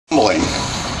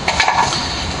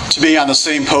to be on the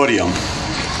same podium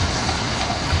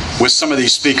with some of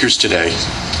these speakers today.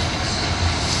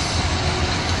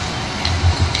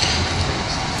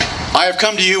 I have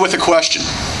come to you with a question.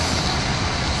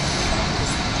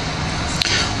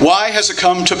 Why has it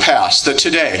come to pass that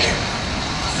today,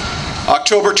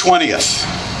 October 20th,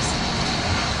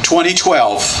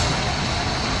 2012,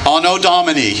 Anno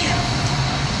Domini,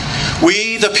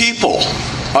 we, the people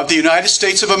of the United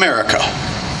States of America,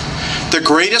 the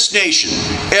greatest nation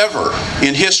ever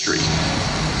in history,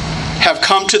 have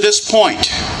come to this point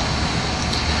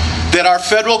that our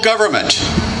federal government,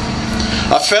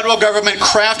 a federal government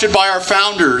crafted by our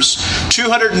founders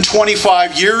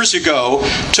 225 years ago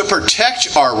to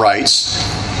protect our rights,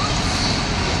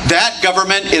 that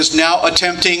government is now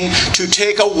attempting to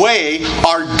take away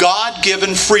our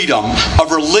God-given freedom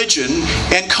of religion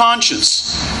and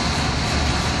conscience.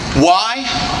 Why?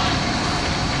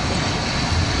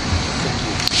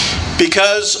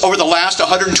 Because over the last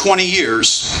 120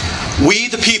 years, we,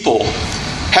 the people,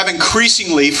 have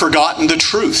increasingly forgotten the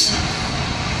truth,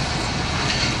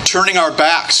 turning our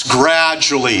backs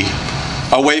gradually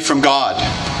away from God,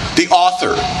 the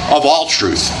author of all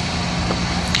truth.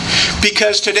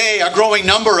 Because today, a growing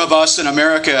number of us in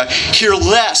America hear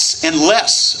less and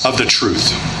less of the truth.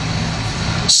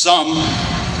 Some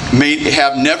may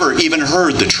have never even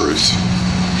heard the truth.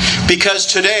 Because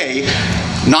today,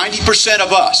 90%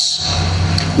 of us,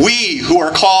 we who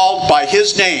are called by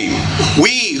His name,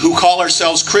 we who call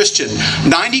ourselves Christian,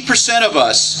 90% of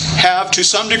us have, to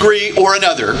some degree or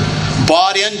another,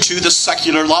 bought into the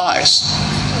secular lies.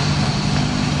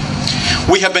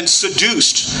 We have been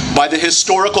seduced by the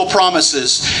historical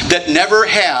promises that never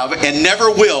have and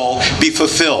never will be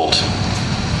fulfilled.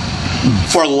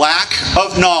 For lack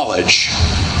of knowledge,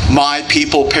 my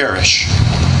people perish.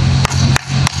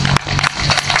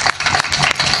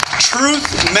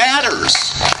 Truth matters.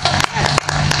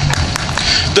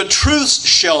 The truth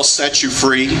shall set you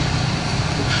free.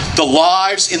 The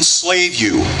lies enslave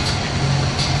you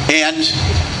and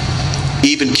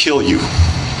even kill you.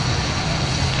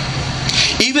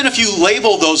 Even if you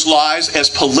label those lies as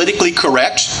politically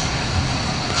correct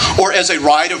or as a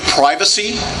right of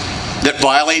privacy that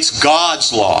violates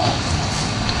God's law.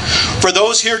 For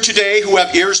those here today who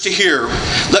have ears to hear,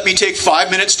 let me take 5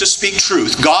 minutes to speak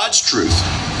truth, God's truth,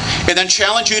 and then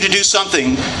challenge you to do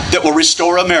something that will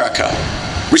restore America.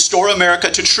 Restore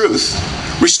America to truth.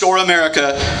 Restore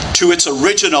America to its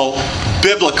original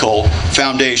biblical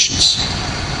foundations.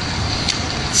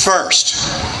 First,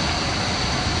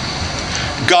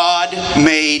 God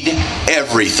made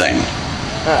everything.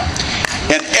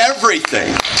 And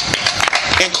everything,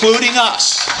 including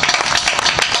us,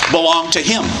 belong to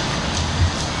Him.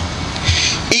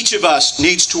 Each of us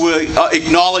needs to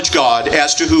acknowledge God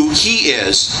as to who He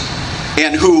is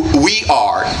and who we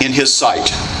are in His sight.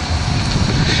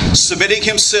 Submitting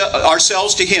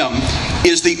ourselves to Him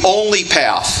is the only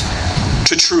path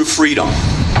to true freedom.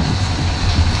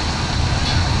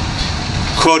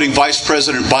 Quoting Vice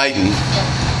President Biden,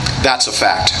 that's a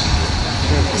fact.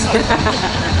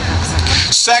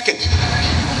 Second,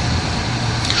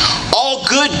 all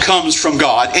good comes from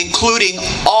God, including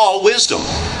all wisdom.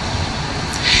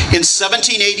 In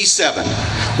 1787,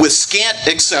 with scant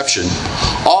exception,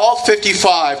 all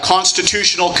 55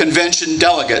 Constitutional Convention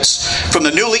delegates from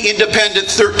the newly independent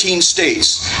 13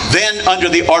 states, then under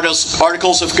the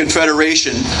Articles of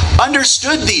Confederation,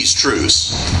 understood these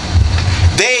truths.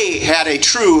 They had a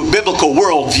true biblical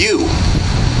worldview.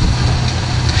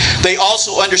 They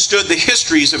also understood the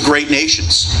histories of great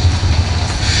nations.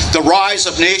 The rise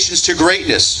of nations to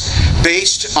greatness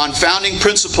based on founding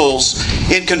principles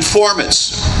in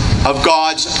conformance of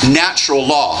God's natural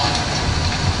law.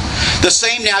 The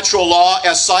same natural law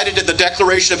as cited in the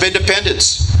Declaration of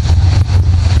Independence.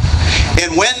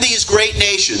 And when these great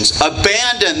nations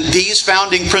abandon these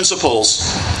founding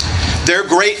principles, their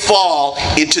great fall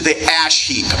into the ash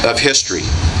heap of history.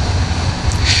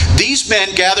 These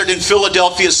men gathered in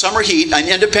Philadelphia's summer heat on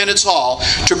Independence Hall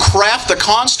to craft the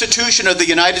Constitution of the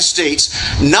United States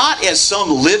not as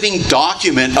some living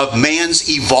document of man's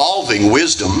evolving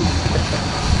wisdom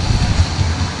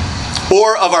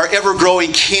or of our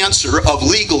ever-growing cancer of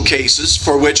legal cases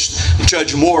for which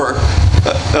Judge Moore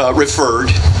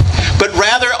referred, but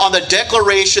rather on the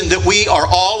declaration that we are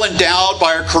all endowed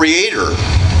by our Creator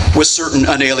with certain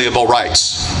unalienable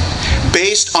rights,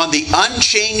 based on the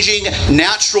unchanging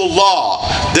natural law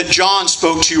that John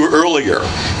spoke to you earlier,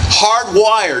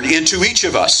 hardwired into each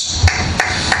of us,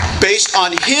 based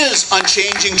on His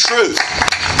unchanging truth,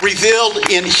 revealed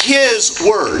in His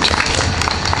Word.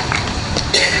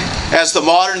 As the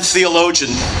modern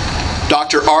theologian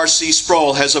Dr. R.C.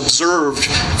 Sproul has observed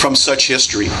from such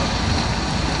history.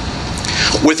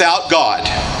 Without God,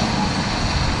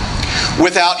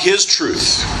 without His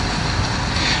truth,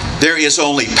 there is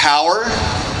only power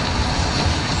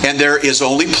and there is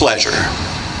only pleasure.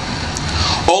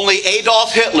 Only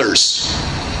Adolf Hitlers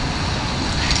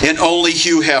and only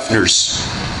Hugh Hefners.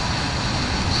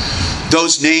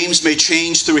 Those names may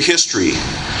change through history,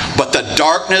 but the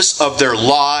darkness of their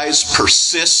lives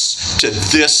persists to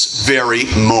this very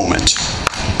moment.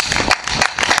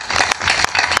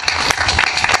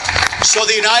 So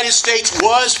the United States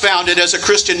was founded as a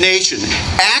Christian nation,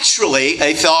 actually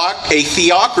a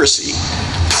theocracy,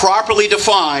 properly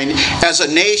defined as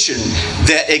a nation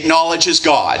that acknowledges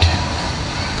God.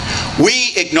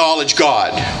 We acknowledge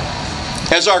God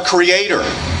as our Creator,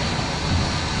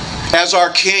 as our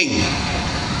King,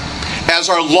 as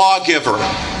our lawgiver,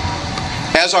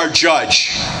 as our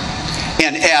judge,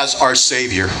 and as our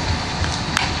Savior.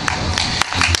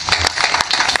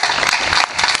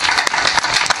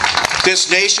 This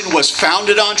nation was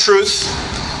founded on truth,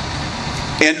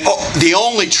 and the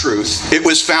only truth, it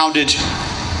was founded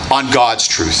on God's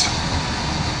truth.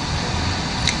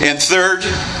 And third,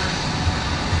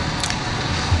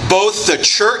 both the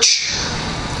church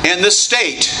and the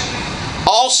state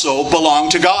also belong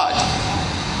to God.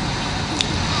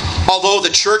 Although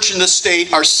the church and the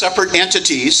state are separate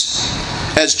entities,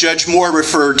 as Judge Moore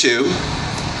referred to,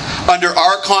 under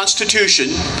our Constitution,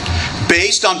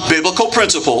 based on biblical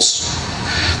principles,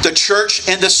 the church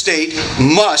and the state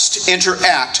must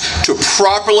interact to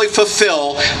properly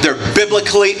fulfill their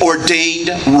biblically ordained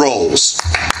roles.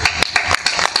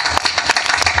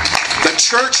 The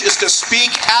church is to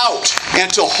speak out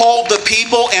and to hold the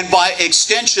people, and by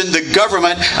extension the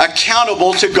government,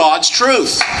 accountable to God's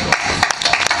truth.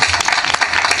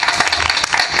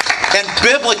 And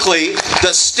biblically,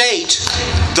 the state,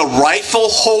 the rightful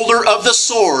holder of the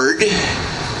sword,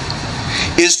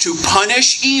 is to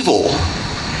punish evil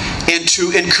and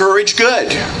to encourage good.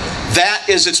 That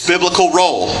is its biblical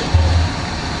role.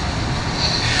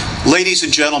 Ladies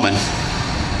and gentlemen,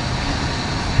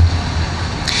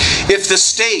 if the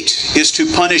state is to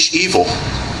punish evil,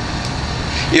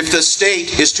 if the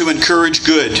state is to encourage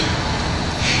good,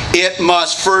 it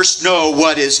must first know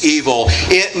what is evil.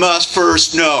 It must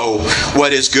first know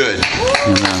what is good.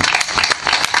 Amen.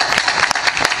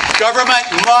 Government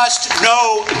must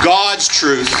know God's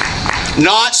truth,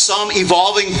 not some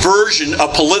evolving version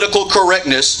of political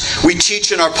correctness we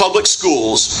teach in our public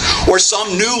schools, or some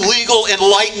new legal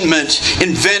enlightenment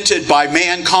invented by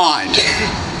mankind.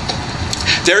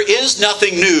 There is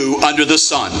nothing new under the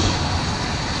sun.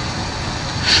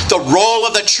 The role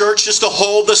of the church is to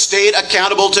hold the state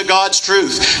accountable to God's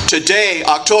truth. Today,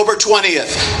 October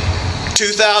 20th,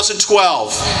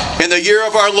 2012, in the year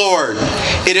of our Lord,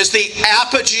 it is the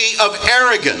apogee of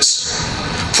arrogance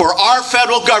for our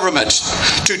federal government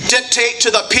to dictate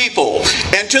to the people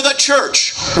and to the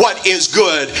church what is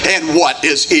good and what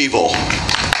is evil.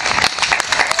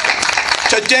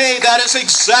 Today, that is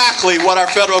exactly what our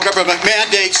federal government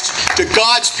mandates to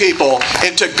God's people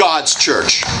and to God's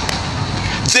church.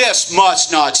 This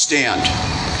must not stand.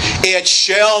 It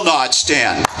shall not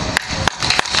stand.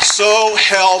 So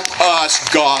help us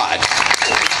God.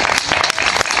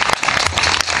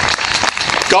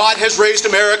 God has raised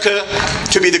America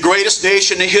to be the greatest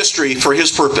nation in history for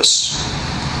His purpose.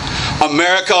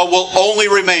 America will only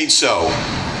remain so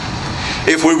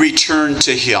if we return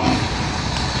to Him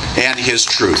and His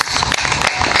truth.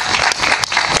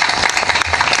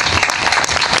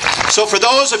 So for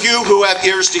those of you who have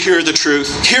ears to hear the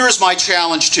truth, here is my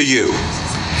challenge to you.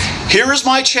 Here is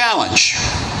my challenge.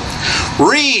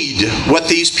 Read what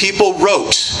these people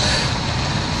wrote.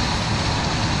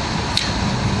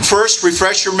 First,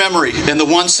 refresh your memory in the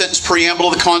one-sentence preamble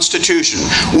of the Constitution.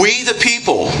 We, the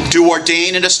people, do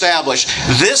ordain and establish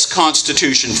this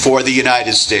Constitution for the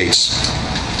United States.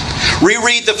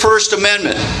 Reread the First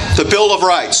Amendment, the Bill of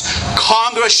Rights.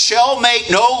 Congress shall make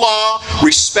no law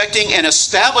respecting an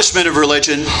establishment of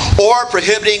religion or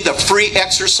prohibiting the free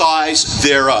exercise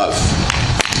thereof.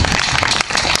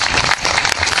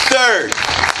 Third,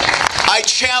 I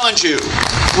challenge you,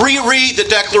 reread the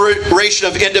Declaration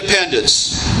of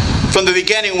Independence from the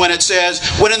beginning when it says,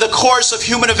 when in the course of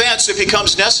human events it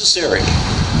becomes necessary,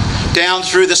 down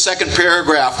through the second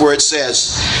paragraph where it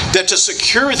says that to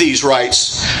secure these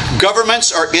rights,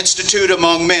 governments are instituted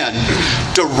among men,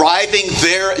 deriving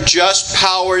their just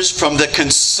powers from the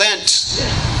consent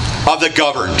of the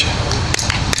governed.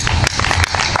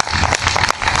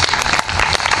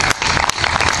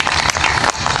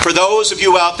 For those of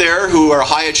you out there who are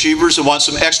high achievers and want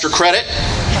some extra credit,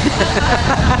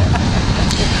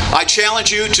 I I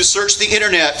challenge you to search the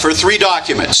internet for 3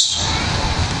 documents.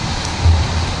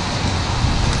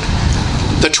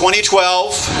 The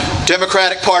 2012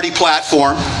 Democratic Party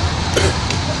platform,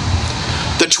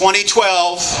 the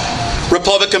 2012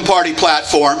 Republican Party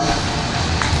platform,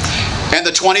 and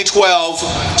the 2012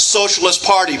 Socialist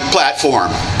Party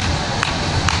platform.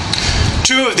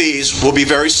 2 of these will be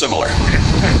very similar.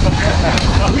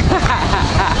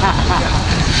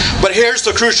 But here's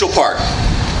the crucial part.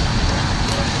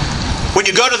 When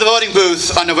you go to the voting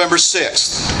booth on November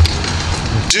 6th,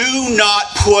 do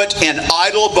not put an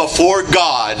idol before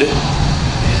God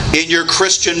in your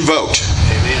Christian vote.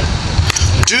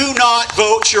 Do not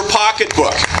vote your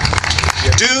pocketbook.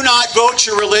 Do not vote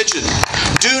your religion.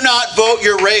 Do not vote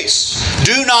your race.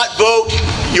 Do not vote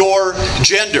your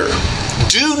gender.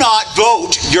 Do not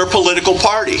vote your political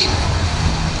party.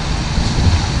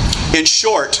 In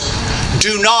short,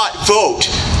 do not vote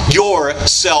your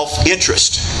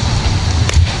self-interest.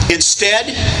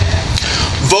 Instead,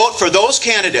 vote for those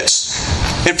candidates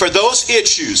and for those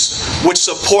issues which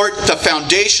support the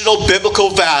foundational biblical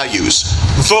values.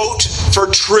 Vote for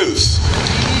truth.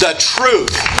 The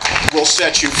truth will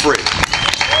set you free.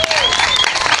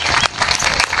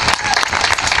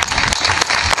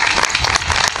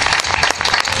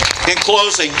 In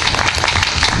closing,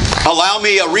 allow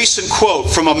me a recent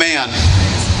quote from a man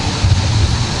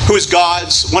who is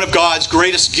one of God's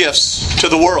greatest gifts to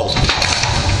the world.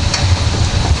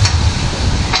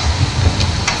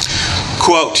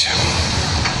 Quote,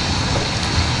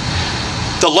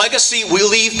 "The legacy we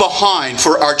leave behind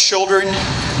for our children,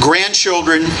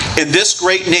 grandchildren, and this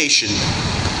great nation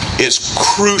is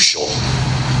crucial.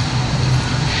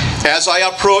 As I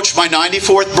approach my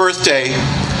 94th birthday,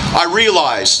 I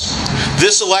realized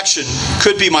this election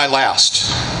could be my last.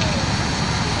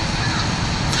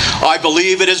 I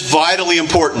believe it is vitally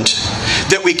important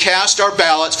that we cast our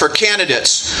ballots for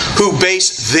candidates who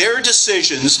base their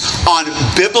decisions on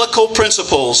biblical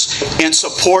principles and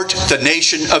support the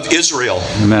nation of Israel.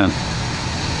 Amen.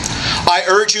 I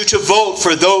urge you to vote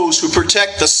for those who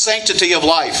protect the sanctity of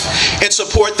life and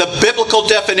support the biblical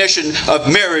definition of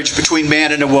marriage between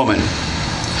man and a woman.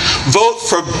 Vote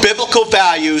for biblical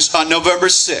values on November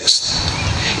 6th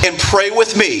and pray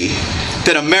with me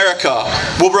that America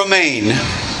will remain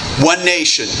one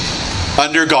nation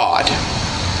under God."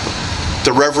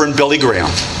 The Reverend Billy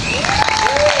Graham.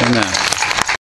 Amen.